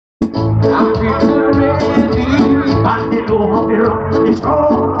I'm feeling ready. Pandy do how me rock this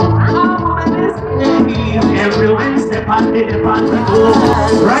go. I'm ready. Every Wednesday, Pandy go.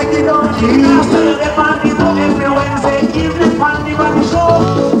 Right it on the Pandy do every Wednesday evening. Pandy show.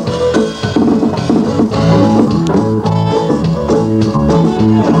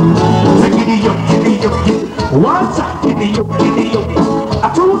 Giddy up, one time, giddy up, a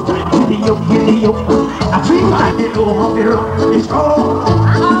two time, giddy up, a three time, they know how to rock this go.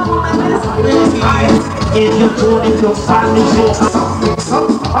 If you do it, you'll find me show. Mix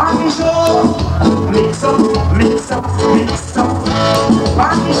up, party show. Mix up,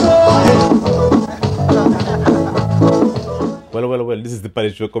 party show. Well, this is the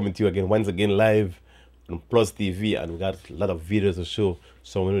Pandy Show coming to you again, once again live on Plus TV, and we got a lot of videos to show.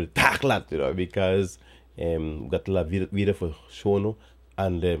 So we need to tackle that, you know, because we got a lot of video for show,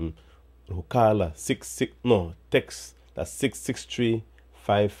 and Hukala text that's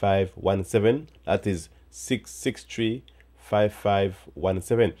 663-5517. That is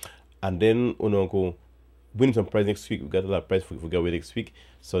 663-5517. And then we go win some prize next week. We got a lot of prize for giveaway next week.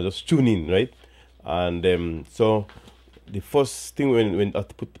 So just tune in, right? And so the first thing when I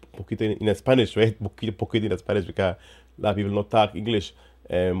put poquito in Spanish, right? Poquito in Spanish because a lot of people not talk English.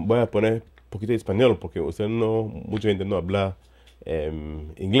 Voy a poner poquito en español porque usted mucha gente no habla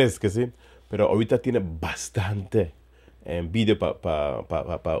inglés, que sí. Pero ahorita tiene bastante video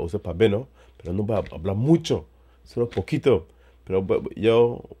para usted para ver, ¿no? Pero no va a hablar mucho, solo poquito. Pero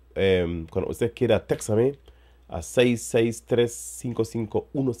yo, cuando usted quiera, text a mí a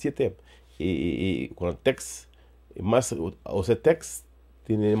 663-5517 y cuando text más, usted text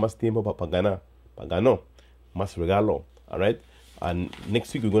tiene más tiempo para ganar más regalo, alright? And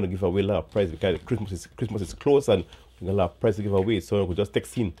next week we're going to give away a lot of prizes because Christmas is close and we're going to have a prize to give away. So we just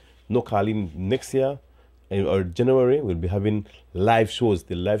text in. No calling next year or January. We'll be having live shows.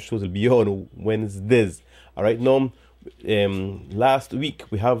 The live shows will be on Wednesdays. All right. Now, last week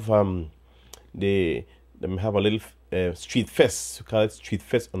we have we have a little street fest. We call it Street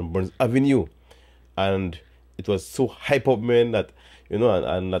Fest on Burns Avenue, and it was so hype up, man. That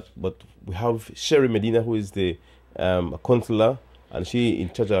but we have Sherry Medina, who is the counselor. And she in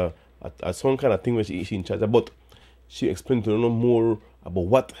charge of some kind of thing where she in charge of, but she explained to know more about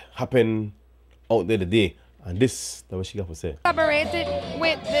what happened out there today. And this, that's what she got to say. Collaborated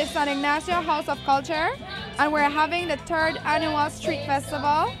with the San Ignacio House of Culture, and we're having the 3rd annual street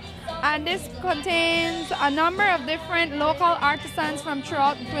festival. And this contains a number of different local artisans from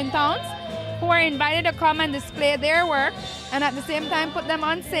throughout the Twin Towns who are invited to come and display their work and at the same time put them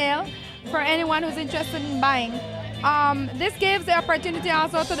on sale for anyone who's interested in buying. This gives the opportunity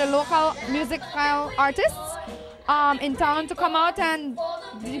also to the local musical artists in town to come out and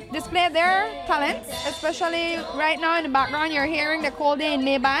display their talents, especially right now in the background you're hearing the Cold Day in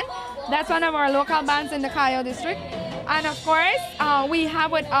May band. That's one of our local bands in the Cayo district. And of course, we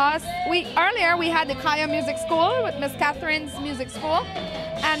have with us, earlier we had the Cayo Music School with Miss Catherine's Music School.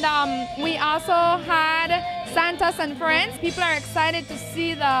 And we also had Santos and Friends. People are excited to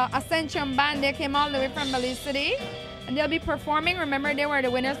see the Ascension Band. They came all the way from Belize City. And they'll be performing. Remember, they were the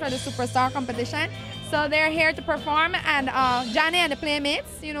winners for the Superstar competition. So they're here to perform. And Johnny and the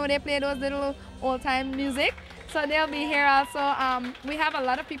Playmates, they play those little old-time music. So they'll be here also. We have a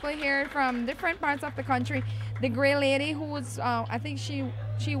lot of people here from different parts of the country. The Grey Lady, who's, I think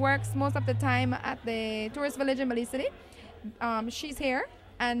she works most of the time at the tourist village in Belize City. She's here.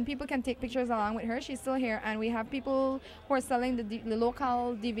 And people can take pictures along with her. She's still here. And we have people who are selling the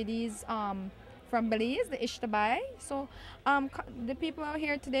local DVDs from Belize, the Ish to buy. So the people out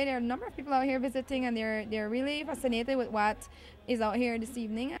here today, there are a number of people out here visiting, and they're really fascinated with what is out here this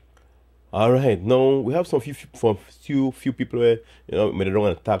evening. All right. Now, we have few people where, made a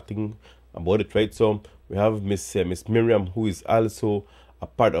wrong talking about it, right? So we have Miss Miriam, who is also a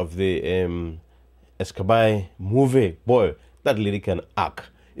part of the Escabai movie. Boy, that lady can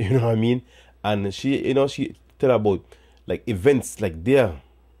act, you know what I mean? And she, she tell about like events like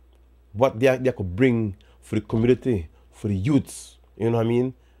what they could bring for the community, for the youths, you know what I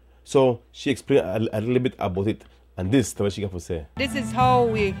mean? So she explained a little bit about it, and this is what she got to say. This is how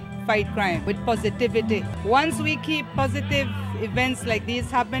we fight crime, with positivity. Once we keep positive events like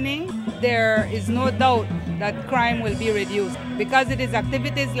this happening, there is no doubt that crime will be reduced, because it is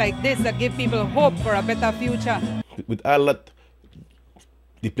activities like this that give people hope for a better future. With all that,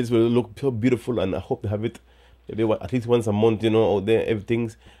 the place will look so beautiful, and I hope to have it maybe at least once a month, out there,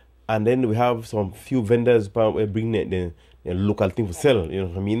 everything's. And then we have some few vendors bringing the local thing for sale, you know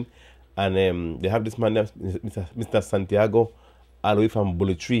what I mean? And they have this man, Mr. Santiago, all the way from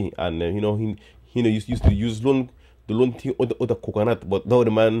Bullet Tree, and he used to use the loan thing out the coconut, but now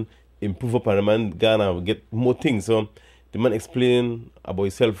the man improve upon the man, Ghana get more things. So the man explain about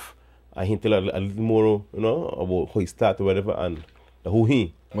himself, and he tell a little more, you know, about how he start or whatever, and who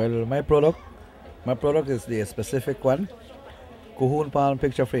he. Well, my product is the specific one, Cahoon palm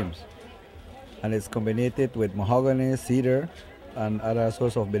picture frames, and it's combined with mahogany, cedar, and other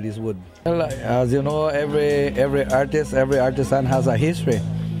sorts of Belize wood. Well, as you know, every artist, every artisan has a history,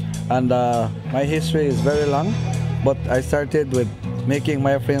 and my history is very long. But I started with making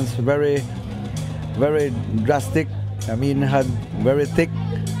my frames very, very drastic. I mean, had very thick,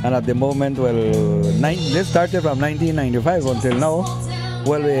 and at the moment, well, this started from 1995 until now.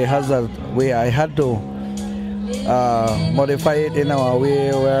 Well, I had to modify it in a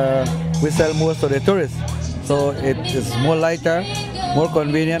way where we sell most to the tourists. So it is more lighter, more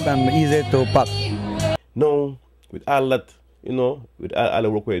convenient, and easy to pack. No, with all that, you know, with all the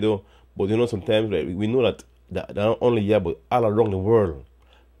work we do, but you know, sometimes we know that not only here, but all around the world,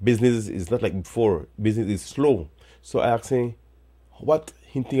 business is not like before. Business is slow. So I asked him, what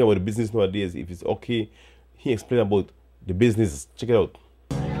he think about the business nowadays? If it's okay, he explained about the business. Check it out.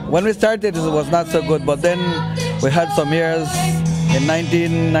 When we started, it was not so good, but then we had some years in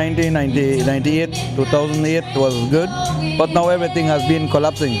 1998, 2008 was good, but now everything has been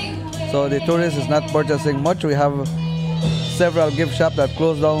collapsing. So the tourist is not purchasing much. We have several gift shops that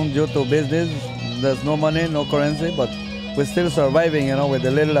closed down due to business. There's no money, no currency, but we're still surviving, you know, with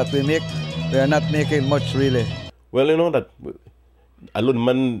the little that we make. We are not making much really. Well, you know that a lot of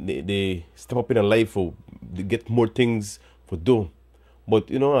men, they step up in their life for they get more things for do. But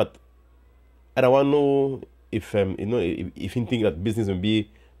you know what? I don't want to know if you know if you think that business will be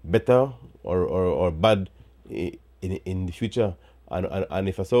better or bad in the future, and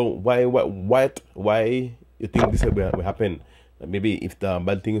if so, why you think this will happen? Maybe if the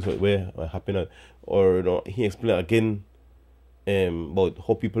bad things will happen, or you know, he explained again about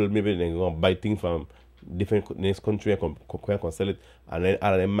how people maybe they gonna buy things from different next country and can sell it, and then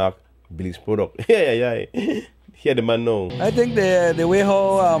add them mark Belize product. yeah. Here the man know. I think the way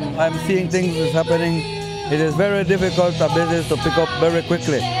how I'm seeing things is happening, it is very difficult for business to pick up very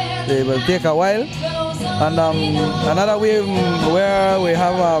quickly. It will take a while. And another way where we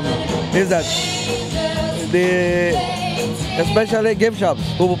have is that especially gift shops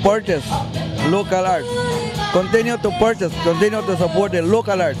who purchase local art continue to support the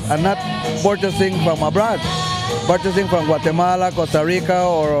local art and not purchasing from abroad, purchasing from Guatemala, Costa Rica,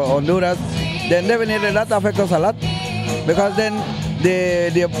 or Honduras. Then definitely that affects us a lot, because then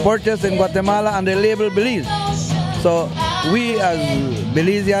they purchase in Guatemala and they label Belize. So we as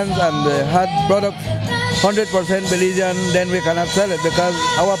Belizeans and had products 100% Belizean, then we cannot sell it because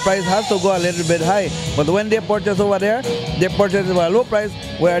our price has to go a little bit high. But when they purchase over there, they purchase at a low price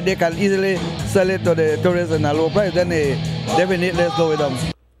where they can easily sell it to the tourists in a low price. Then they definitely slow it down.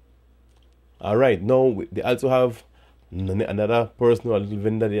 All right, now they also have another person, a little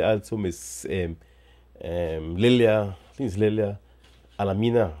vendor. They also Miss Lilia, I think it's Lilia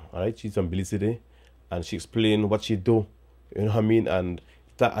Alamina. All right, she's from Belize today, and she explained what she do. You know what I mean? And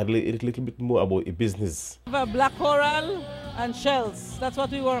talk a little bit more about a business. We have black coral and shells. That's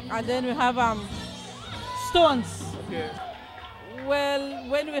what we work, and then we have stones. Okay. Well,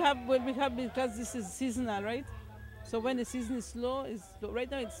 when we have because this is seasonal, right? So when the season is slow, right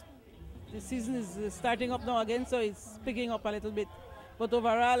now the season is starting up now again, so it's picking up a little bit. But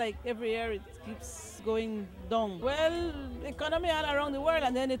overall, like every year, it keeps going down. Well, economy all around the world,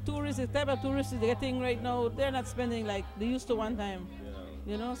 and then the type of tourists they're getting right now, they're not spending like they used to one time.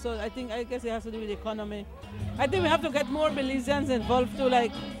 You know, so I guess it has to do with the economy. I think we have to get more Belizeans involved to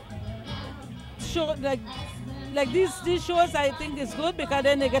like show like these shows. I think is good because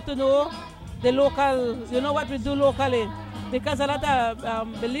then they get to know the local, you know, what we do locally. Because a lot of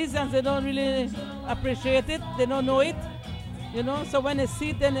Belizeans, they don't really appreciate it, they don't know it, you know, so when they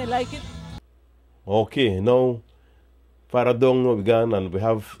see it, then they like it. Okay, now, further down we gone, and we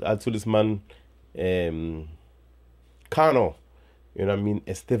have also this man, Cano, you know what I mean,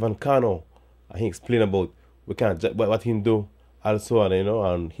 Esteban Cano, and he explained about what he do also, and you know,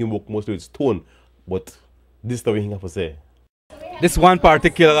 and he work mostly with stone, but this is the way he have to say. This one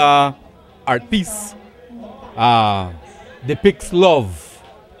particular art piece depicts love.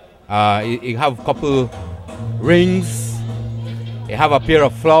 You have a couple rings, you have a pair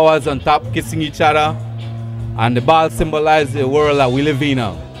of flowers on top kissing each other, and the ball symbolizes the world that we live in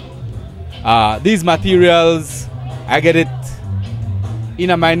now. These materials, I get it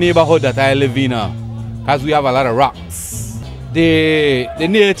in my neighborhood that I live in because we have a lot of rocks. The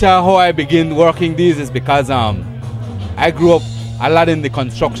nature how I begin working these is because I grew up a lot in the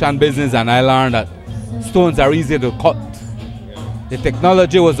construction business, and I learned that stones are easy to cut. The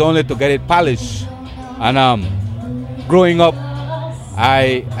technology was only to get it polished. And growing up,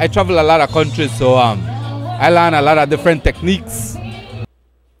 I travel a lot of countries, so I learn a lot of different techniques.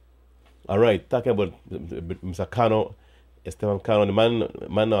 All right, talking about Mr. Cano, Esteban Cano, the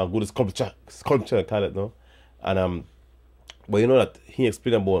man a good sculpture, call it, no? And but you know that he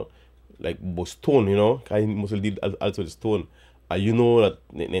explained about stone, you know, he mostly did also the stone. And you know that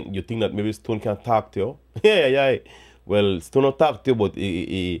you think that maybe stone can talk to you. yeah. Well, stone not talk to you, but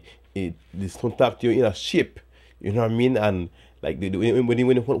the stone talk to you in a shape. You know what I mean? And like when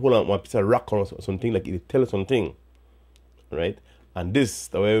you hold on one piece of rock or something, like it tells something, right? And this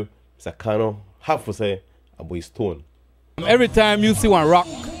the way Mr. Cano have to say about his stone. Every time you see one rock,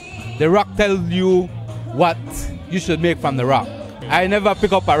 the rock tells you what you should make from the rock. I never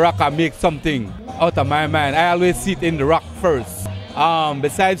pick up a rock and make something out of my mind. I always see it in the rock first.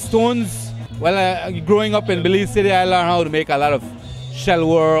 Besides stones, well, growing up in Belize City, I learned how to make a lot of shell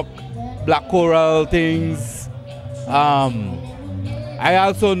work, black coral things. I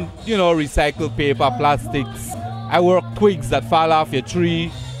also, you know, recycle paper, plastics. I work twigs that fall off your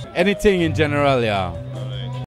tree, anything in general, yeah.